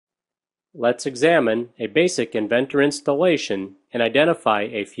let's examine a basic Inventor installation and identify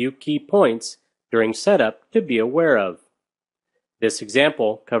a few key points during setup to be aware of. This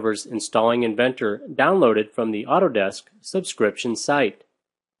example covers installing Inventor downloaded from the Autodesk subscription site.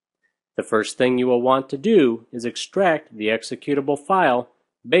 The first thing you will want to do is extract the executable file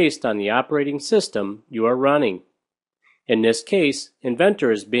based on the operating system you are running. In this case,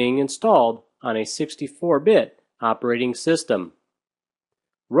 Inventor is being installed on a 64-bit operating system.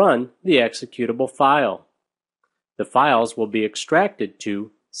 Run the executable file. The files will be extracted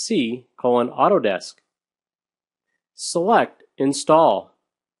to C:autodesk. Select Install.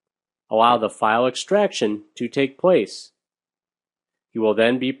 Allow the file extraction to take place. You will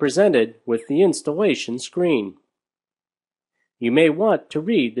then be presented with the installation screen. You may want to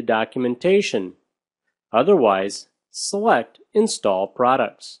read the documentation. Otherwise, select Install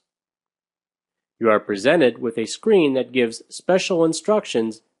Products. You are presented with a screen that gives special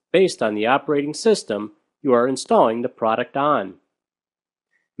instructions based on the operating system you are installing the product on.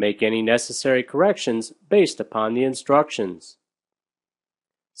 Make any necessary corrections based upon the instructions.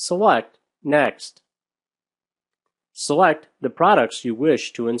 Select Next. Select the products you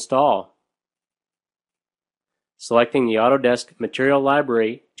wish to install. Selecting the Autodesk Material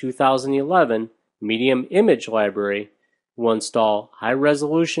Library 2011 Medium Image Library will install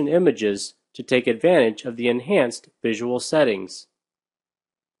high-resolution images to take advantage of the enhanced visual settings.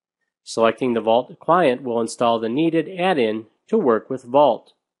 Selecting the Vault client will install the needed add-in to work with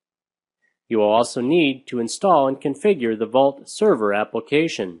Vault. You will also need to install and configure the Vault server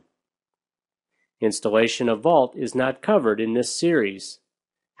application. Installation of Vault is not covered in this series.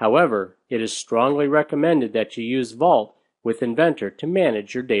 However, it is strongly recommended that you use Vault with Inventor to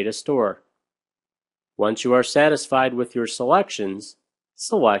manage your data store. Once you are satisfied with your selections,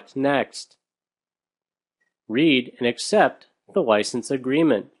 select Next. Read and accept the license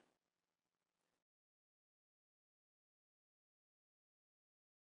agreement.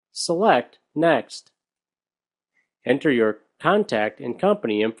 Select Next. Enter your contact and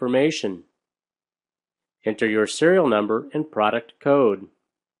company information. Enter your serial number and product code.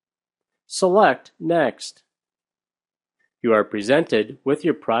 Select Next. You are presented with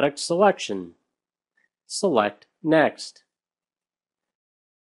your product selection. Select Next.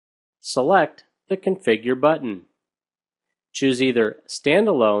 Select the Configure button. Choose either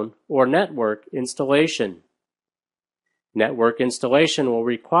Standalone or Network Installation. Network installation will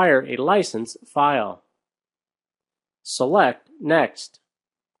require a license file. Select Next.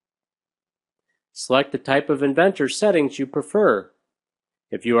 Select the type of Inventor settings you prefer.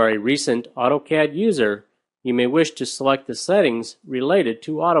 If you are a recent Autocad user, you may wish to select the settings related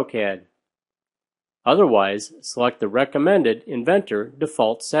to Autocad. Otherwise, select the recommended Inventor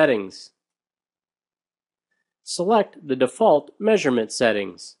default settings. Select the default measurement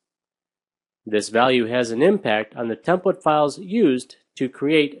settings. This value has an impact on the template files used to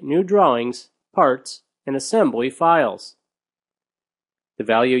create new drawings, parts, and assembly files. The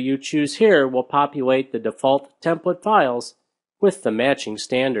value you choose here will populate the default template files with the matching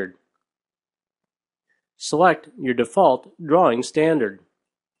standard. Select your default drawing standard.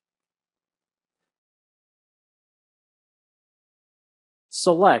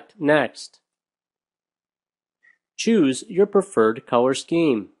 Select Next. Choose your preferred color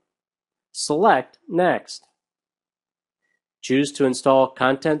scheme. Select Next. Choose to install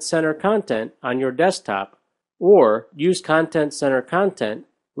Content Center content on your desktop or use Content Center content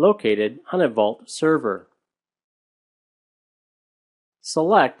located on a Vault server.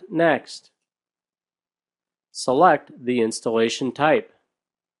 Select Next. Select the installation type.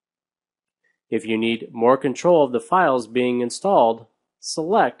 If you need more control of the files being installed,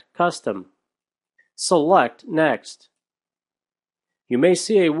 select Custom. Select Next. You may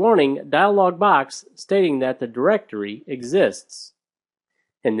see a warning dialog box stating that the directory exists.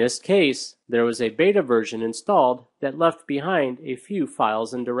 In this case, there was a beta version installed that left behind a few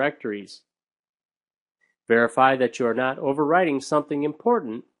files and directories. Verify that you are not overwriting something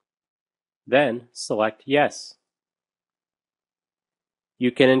important, then select Yes.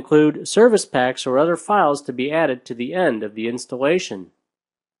 You can include service packs or other files to be added to the end of the installation.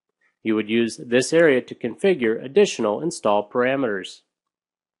 You would use this area to configure additional install parameters.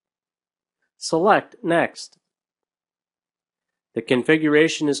 Select Next. The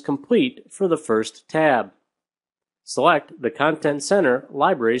configuration is complete for the first tab. Select the Content Center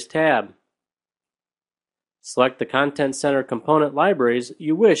Libraries tab. Select the Content Center component libraries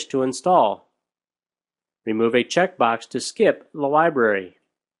you wish to install. Remove a checkbox to skip the library.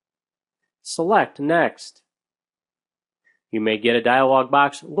 Select Next. You may get a dialog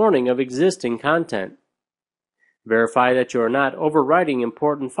box warning of existing content. Verify that you are not overwriting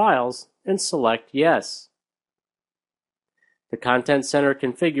important files and select Yes. The Content Center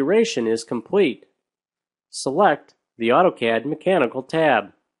configuration is complete. Select the Autocad Mechanical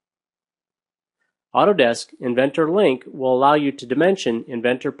tab. Autodesk Inventor Link will allow you to dimension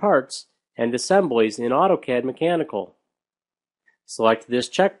Inventor parts and assemblies in Autocad Mechanical. Select this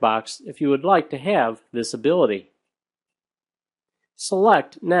checkbox if you would like to have this ability.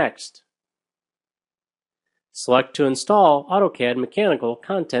 Select Next. Select to install Autocad Mechanical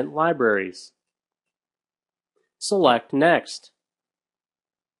content libraries. Select Next.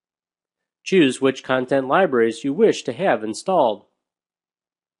 Choose which content libraries you wish to have installed.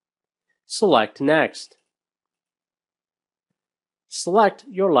 Select Next. Select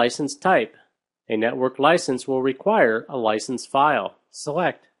your license type. A network license will require a license file.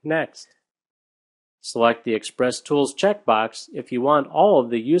 Select Next. Select the Express Tools checkbox if you want all of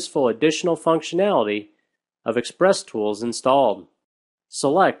the useful additional functionality of Express Tools installed.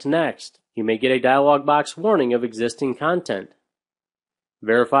 Select Next. You may get a dialog box warning of existing content.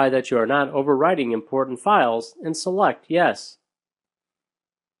 Verify that you are not overwriting important files and select Yes.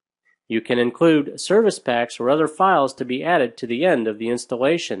 You can include service packs or other files to be added to the end of the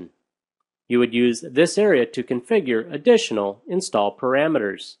installation. You would use this area to configure additional install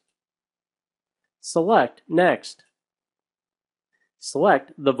parameters. Select Next.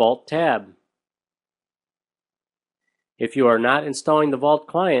 Select the Vault tab. If you are not installing the Vault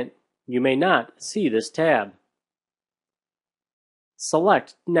client, you may not see this tab.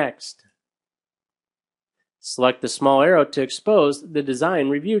 Select Next. Select the small arrow to expose the Design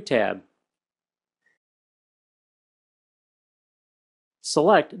Review tab.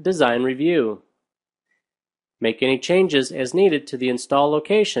 Select Design Review. Make any changes as needed to the install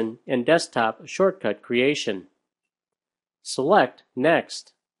location and desktop shortcut creation. Select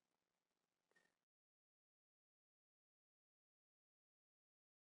Next.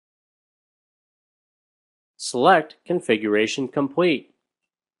 Select Configuration Complete.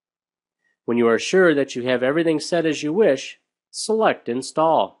 When you are sure that you have everything set as you wish, select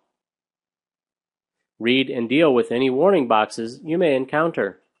Install. Read and deal with any warning boxes you may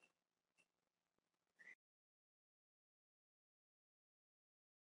encounter.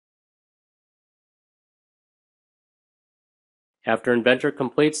 After Inventor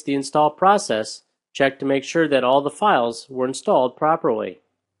completes the install process, check to make sure that all the files were installed properly.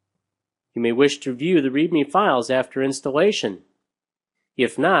 You may wish to view the README files after installation.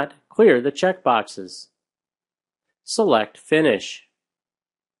 If not, clear the checkboxes. Select Finish.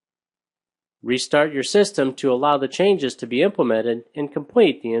 Restart your system to allow the changes to be implemented and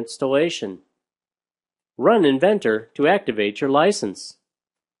complete the installation. Run Inventor to activate your license.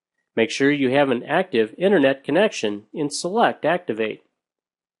 Make sure you have an active internet connection and select Activate.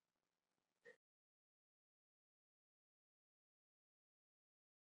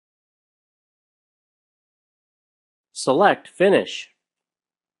 Select Finish.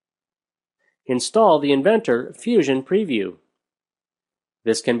 Install the Inventor Fusion Preview.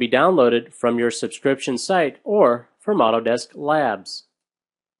 This can be downloaded from your subscription site or from Autodesk Labs.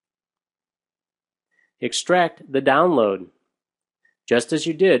 Extract the download, just as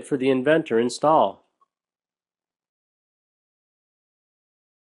you did for the Inventor install.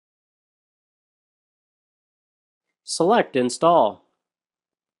 Select Install.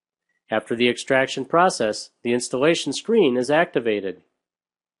 After the extraction process, the installation screen is activated.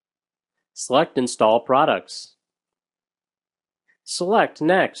 Select Install Products. Select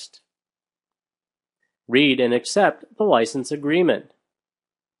Next. Read and accept the license agreement.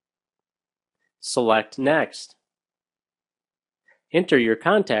 Select Next. Enter your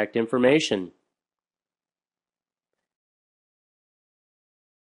contact information.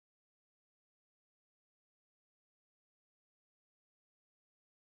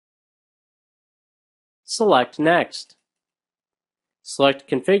 Select Next. Select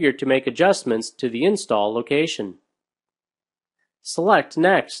Configure to make adjustments to the install location. Select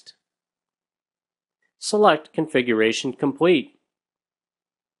Next. Select Configuration Complete.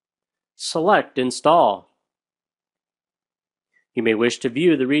 Select Install. You may wish to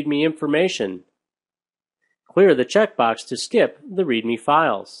view the README information. Clear the checkbox to skip the README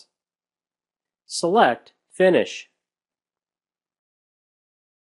files. Select Finish.